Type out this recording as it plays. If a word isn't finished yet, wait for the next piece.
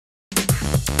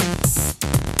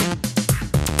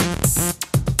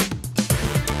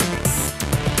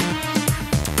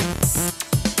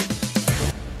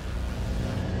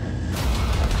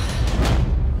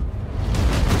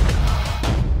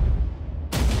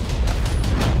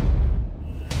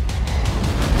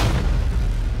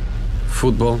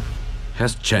Football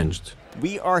has changed.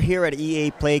 We are here at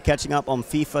EA Play catching up on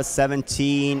FIFA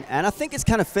 17, and I think it's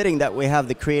kind of fitting that we have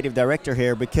the creative director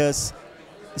here because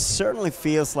it certainly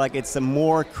feels like it's a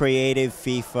more creative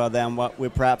FIFA than what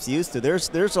we're perhaps used to.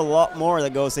 There's a lot more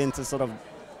that goes into sort of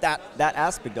that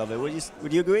aspect of it.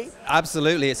 Would you agree?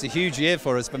 Absolutely, it's a huge year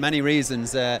for us for many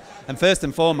reasons, and first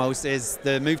and foremost is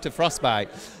the move to Frostbite.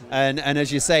 And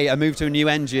as you say, a move to a new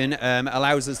engine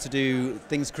allows us to do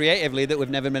things creatively that we've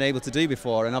never been able to do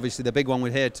before. And obviously the big one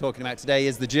we're here talking about today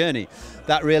is the journey.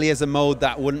 That really is a mode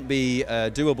that wouldn't be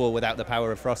doable without the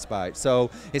power of Frostbite.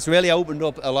 So it's really opened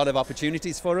up a lot of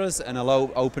opportunities for us and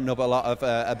opened up a lot of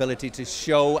ability to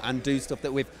show and do stuff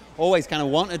that we've always kind of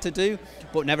wanted to do,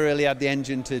 but never really had the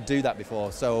engine to do that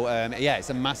before. So yeah, it's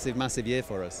a massive, massive year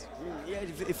for us. Yeah,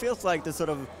 it feels like the sort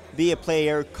of be a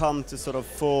player come to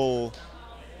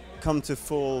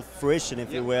full fruition,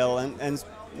 if you will, and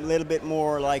a little bit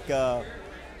more like a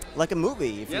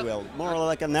movie, if you will, more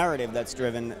like a narrative that's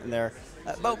driven there.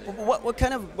 But what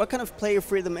kind of player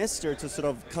freedom is there to sort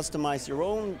of customize your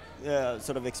own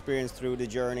sort of experience through the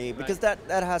journey? Because that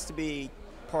has to be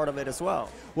part of it as well.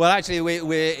 Well, actually,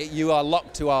 you are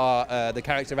locked to the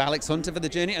character of Alex Hunter for the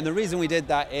journey, and the reason we did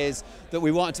that is that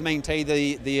we wanted to maintain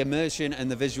the immersion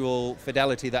and the visual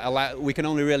fidelity that we can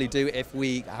only really do if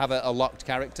we have a locked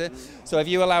character. So if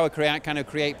you allow a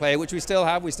create player, which we still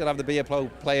have the be a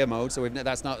player mode. So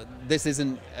this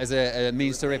isn't as a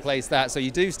means to replace that. So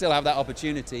you do still have that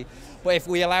opportunity. But if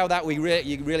we allow that,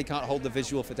 you really can't hold the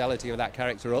visual fidelity of that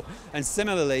character up. And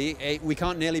similarly, we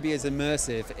can't nearly be as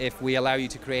immersive if we allow you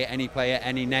to create any player,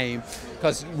 any name,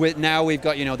 because now we've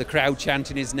got the crowd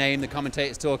chanting his name, the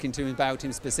commentators talking to him about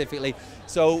him specifically.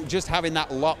 So just having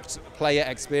that locked player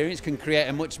experience can create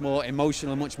a much more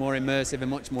emotional, much more immersive, and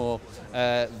much more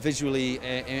visually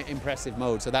impressive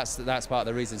mode. So that's part of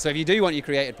the reason. So if you do want your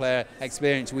created player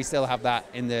experience, we still have that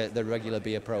in the regular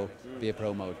Be a Pro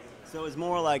mode. So it's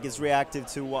more like it's reactive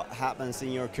to what happens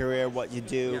in your career, what you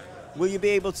do. Yeah. Will you be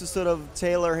able to sort of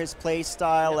tailor his play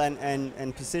style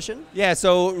and position? Yeah,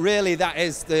 so really that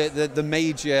is the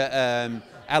major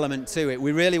element to it.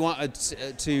 We really wanted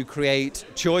to create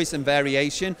choice and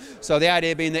variation. So the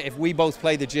idea being that if we both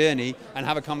play the journey and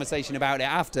have a conversation about it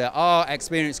after, our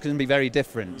experience can be very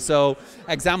different. So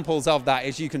examples of that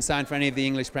is you can sign for any of the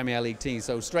English Premier League teams.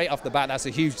 So straight off the bat, that's a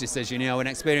huge decision. An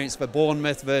experience for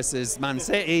Bournemouth versus Man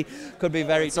City could be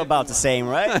very. It's about the same,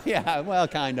 right? Yeah, well,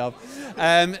 kind of.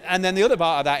 And then the other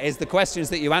part of that is the questions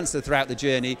that you answer throughout the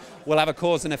journey will have a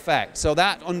cause and effect. So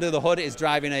that under the hood is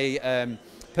driving a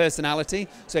personality.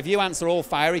 So if you answer all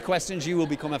fiery questions, you will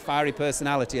become a fiery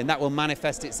personality, and that will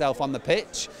manifest itself on the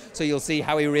pitch. So you'll see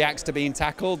how he reacts to being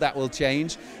tackled. That will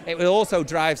change. It will also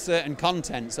drive certain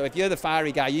content. So if you're the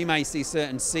fiery guy, you may see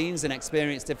certain scenes and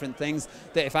experience different things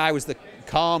that if I was the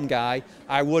calm guy,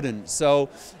 I wouldn't. So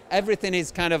everything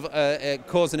is kind of a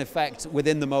cause and effect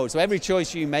within the mode. So every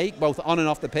choice you make, both on and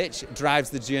off the pitch,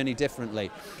 drives the journey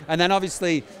differently. And then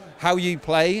obviously how you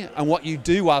play and what you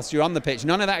do whilst you're on the pitch,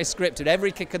 none of that is scripted.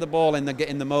 Every kick of the ball in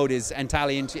the mode is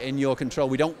entirely in your control.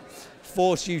 We don't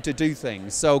force you to do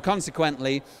things. So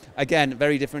consequently, again,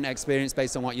 very different experience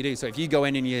based on what you do. So if you go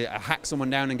in and you hack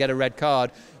someone down and get a red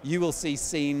card, you will see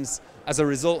scenes as a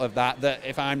result of that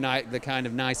if I'm the kind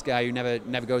of nice guy who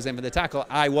never goes in for the tackle,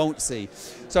 I won't see.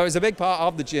 So it's a big part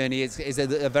of the journey. Is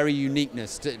a very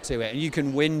uniqueness to it. And you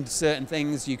can win certain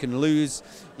things, you can lose,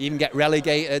 you even get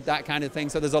relegated, that kind of thing.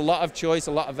 So there's a lot of choice,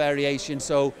 a lot of variation.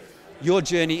 So your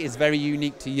journey is very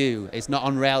unique to you. It's not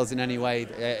on rails in any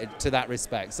way to that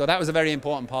respect. So that was a very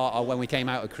important part of when we came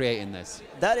out of creating this.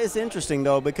 That is interesting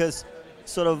though, because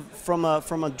sort of from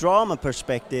a drama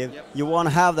perspective, you want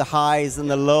to have the highs and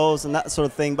the lows and that sort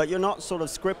of thing, but you're not sort of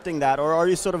scripting that, or are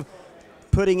you sort of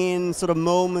putting in sort of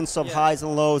moments of highs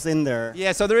and lows in there?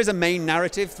 Yeah, so there is a main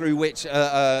narrative through which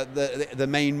the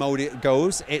main mode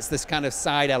goes. It's this kind of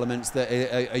side elements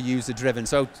that are user driven.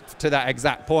 So to that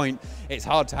exact point, it's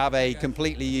hard to have a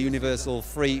completely universal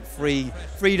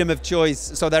freedom of choice.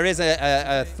 So there is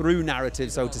a through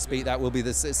narrative, so to speak, that will be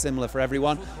similar for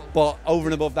everyone. But over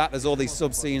and above that, there's all these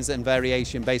sub scenes and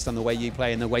variation based on the way you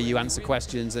play and the way you answer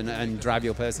questions and drive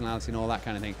your personality and all that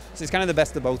kind of thing. So it's kind of the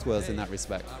best of both worlds in that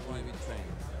respect.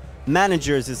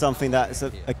 Managers is something that is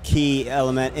a key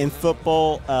element in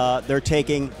football. They're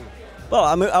taking, well,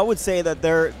 I would say that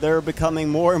they're becoming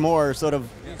more and more sort of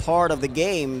part of the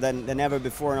game than ever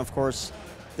before, and of course,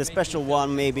 the special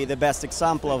one may be the best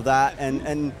example of that.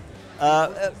 And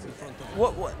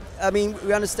what I mean,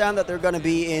 we understand that they're going to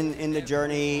be in the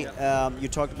journey. You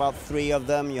talked about 3 of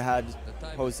them. You had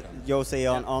Jose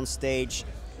on stage.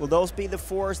 Will those be the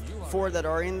four that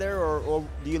are in there, or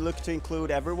do you look to include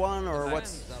everyone, or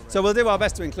what's? So we'll do our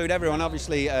best to include everyone.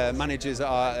 Obviously, managers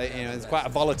are, it's quite a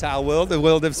volatile world, the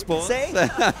world of sport.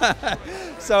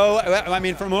 So, I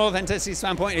mean, from an authenticity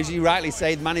standpoint, as you rightly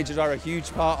say, managers are a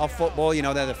huge part of football. You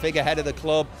know, they're the figurehead of the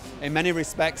club. In many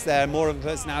respects, they're more of a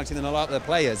personality than a lot of the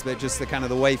players, but just the kind of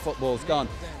the way football's gone.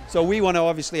 So we want to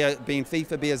obviously, being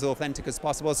FIFA, be as authentic as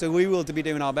possible. So we will be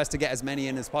doing our best to get as many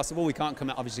in as possible. We can't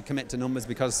obviously commit to numbers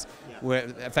because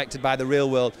we're affected by the real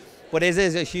world. But it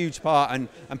is a huge part and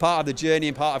part of the journey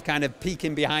and part of kind of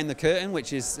peeking behind the curtain,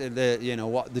 which is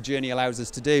what the journey allows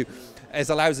us to do. It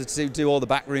allows us to do all the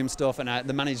backroom stuff, and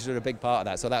the managers are a big part of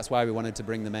that. So that's why we wanted to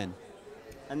bring them in.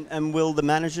 And will the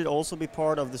manager also be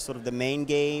part of the sort of the main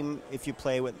game if you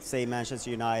play with, say, Manchester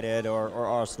United or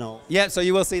Arsenal? Yeah, so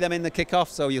you will see them in the kickoff.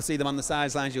 So you'll see them on the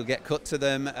sidelines. You'll get cut to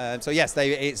them. So yes,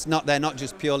 they're not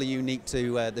just purely unique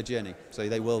to the journey. So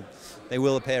they will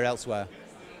appear elsewhere.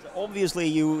 Obviously,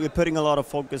 you're putting a lot of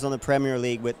focus on the Premier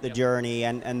League with the journey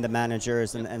and the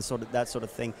managers and sort of that sort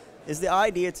of thing. Is the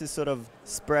idea to sort of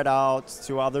spread out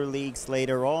to other leagues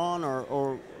later on,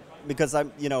 or because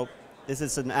this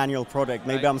is an annual project.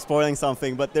 Maybe I'm spoiling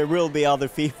something, but there will be other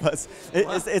FIFAs.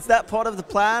 Is that part of the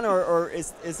plan, or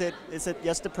is it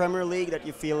just the Premier League that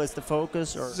you feel is the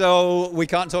focus? Or? So we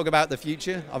can't talk about the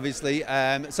future, obviously.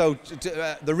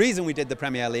 The reason we did the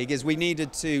Premier League is we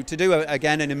needed to do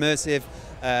again an immersive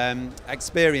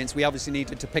experience. We obviously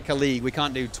needed to pick a league. We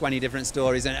can't do 20 different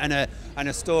stories, and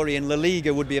a story in La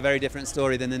Liga would be a very different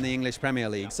story than in the English Premier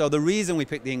League. So the reason we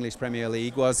picked the English Premier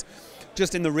League was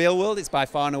just in the real world, it's by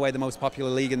far and away the most popular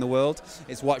league in the world.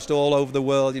 It's watched all over the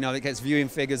world. You know, it gets viewing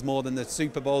figures more than the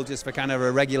Super Bowl just for kind of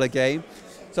a regular game.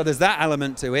 So there's that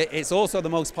element to it. It's also the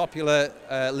most popular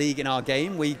league in our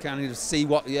game. We kind of see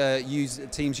what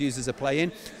teams users are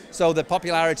playing. So the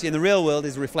popularity in the real world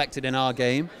is reflected in our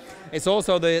game. It's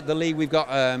also the league we've got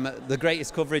the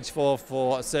greatest coverage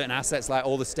for certain assets, like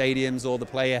all the stadiums, all the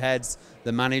player heads,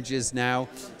 the managers now.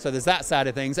 So there's that side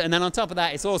of things. And then on top of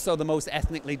that, it's also the most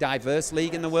ethnically diverse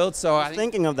league in the world. So I was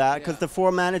thinking of that, because the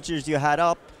 4 managers you had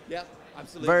up,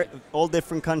 absolutely. All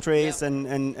different countries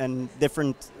and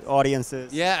different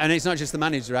audiences. Yeah, and it's not just the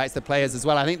manager, right? It's the players as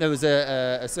well. I think there was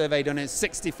a survey done.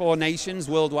 64 nations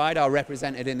worldwide are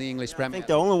represented in the English Premier. I think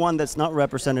the only one that's not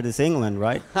represented is England,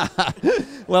 right?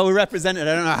 Well, we're represented.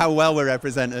 I don't know how well we're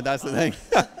represented. That's the thing.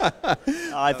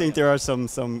 I think there are some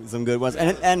good ones,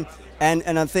 and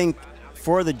I think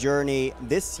for the journey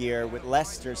this year with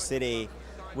Leicester City,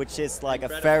 which is like a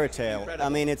fairy tale. I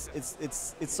mean, it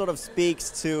sort of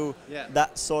speaks to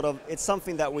that sort of. It's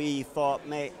something that we thought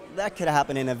that could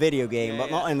happen in a video game,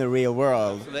 but not in the real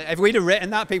world. If we'd have written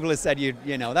that, people have said,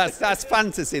 that's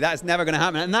fantasy. That's never going to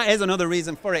happen. And that is another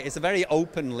reason for it. It's a very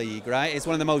open league, right? It's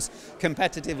one of the most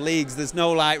competitive leagues. There's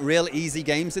no like real easy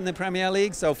games in the Premier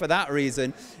League. So for that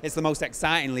reason, it's the most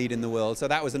exciting league in the world. So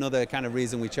that was another kind of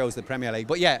reason we chose the Premier League.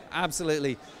 But yeah,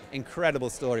 absolutely incredible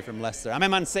story from Leicester. I'm a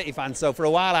Man City fan, so for a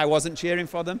while I wasn't cheering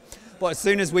for them. But as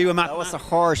soon as we were that was a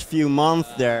harsh few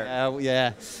months there.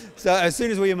 Yeah. So as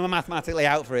soon as we were mathematically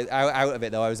out of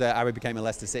it, though, I became a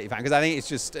Leicester City fan, because I think it's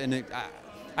just.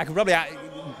 I could probably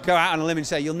go out on a limb and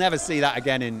say you'll never see that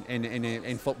again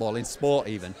in football, in sport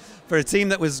even. For a team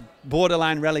that was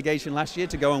borderline relegation last year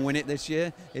to go and win it this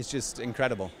year, it's just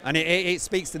incredible. And it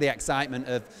speaks to the excitement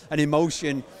of an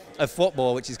emotion of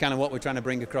football, which is kind of what we're trying to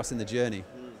bring across in the journey.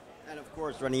 Of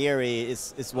course, Ranieri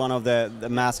is one of the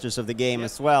masters of the game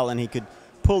as well, and he could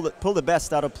pull the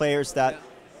best out of players that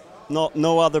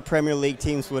no other Premier League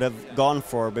teams would have gone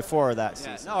for before that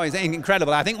season. No, it's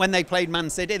incredible. I think when they played Man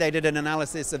City, they did an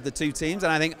analysis of the 2 teams,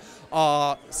 and I think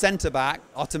our centre-back,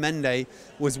 Otamendi,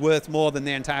 was worth more than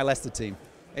the entire Leicester team.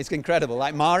 It's incredible.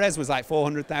 Like Mahrez was like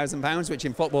 £400,000, which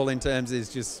in football in terms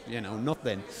is just,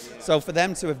 nothing. So for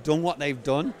them to have done what they've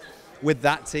done with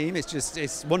that team,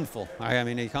 it's wonderful. I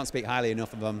mean, you can't speak highly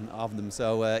enough of them.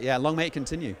 So yeah, long may it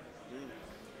continue.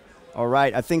 All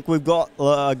right, I think we've got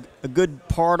a good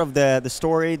part of the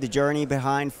story, the journey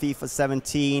behind FIFA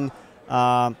 17.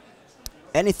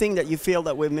 Anything that you feel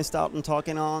that we've missed out on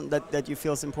talking on that you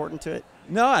feel is important to it?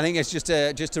 No, I think it's just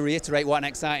to reiterate what an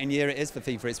exciting year it is for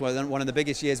FIFA. It's one of the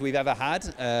biggest years we've ever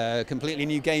had. Completely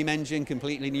new game engine,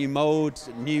 completely new mode,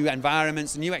 new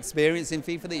environments, new experience in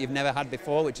FIFA that you've never had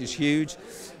before, which is huge.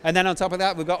 And then on top of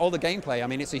that, we've got all the gameplay. I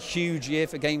mean, it's a huge year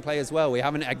for gameplay as well. We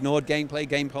haven't ignored gameplay.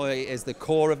 Gameplay is the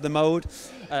core of the mode.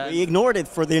 We ignored it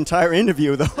for the entire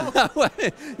interview, though.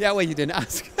 Yeah, well, you didn't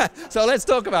ask. So let's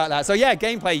talk about that. So yeah,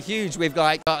 gameplay huge. We've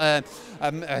got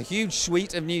a huge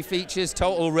suite of new features,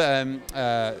 total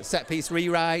set piece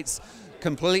rewrites,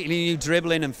 completely new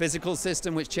dribbling and physical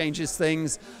system, which changes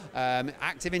things.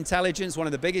 Active intelligence, one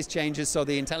of the biggest changes. So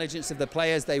the intelligence of the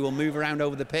players, they will move around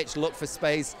over the pitch, look for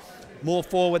space, more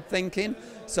forward thinking.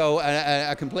 So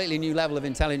a completely new level of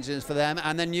intelligence for them,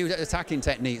 and then new attacking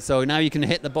techniques. So now you can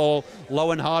hit the ball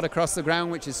low and hard across the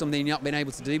ground, which is something you've not been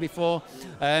able to do before.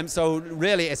 So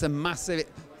really, it's a massive.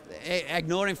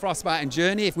 Ignoring Frostbite and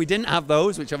Journey, if we didn't have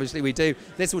those, which obviously we do,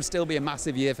 this would still be a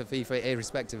massive year for FIFA,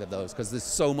 irrespective of those, because there's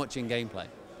so much in gameplay.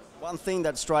 One thing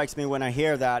that strikes me when I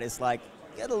hear that is like,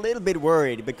 get a little bit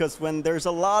worried, because when there's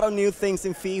a lot of new things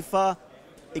in FIFA,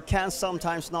 it can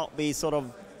sometimes not be sort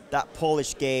of that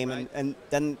polished game, right. and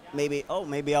then maybe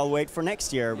I'll wait for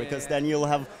next year, because then you'll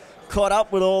have caught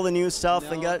up with all the new stuff.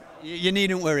 No, and get. You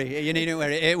needn't worry. You needn't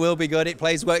worry. It will be good. It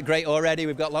plays great already.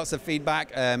 We've got lots of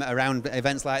feedback around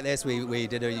events like this. We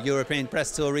did a European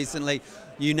press tour recently.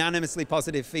 Unanimously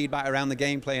positive feedback around the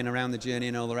gameplay and around the journey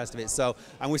and all the rest of it. So,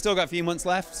 and we've still got a few months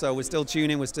left. So we're still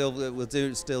tuning. Still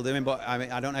doing. But I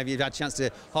mean, I don't know if you've had a chance to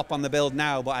hop on the build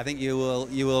now. But I think you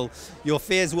will. Your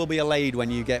fears will be allayed when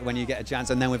you get a chance.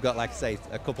 And then we've got, like I say,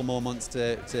 a couple more months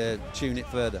to tune it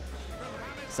further.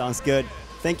 Sounds good.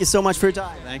 Thank you so much for your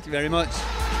time. Thank you very much.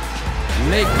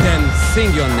 Make them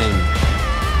sing your name.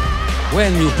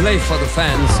 When you play for the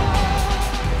fans,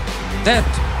 that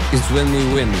is when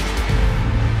we win.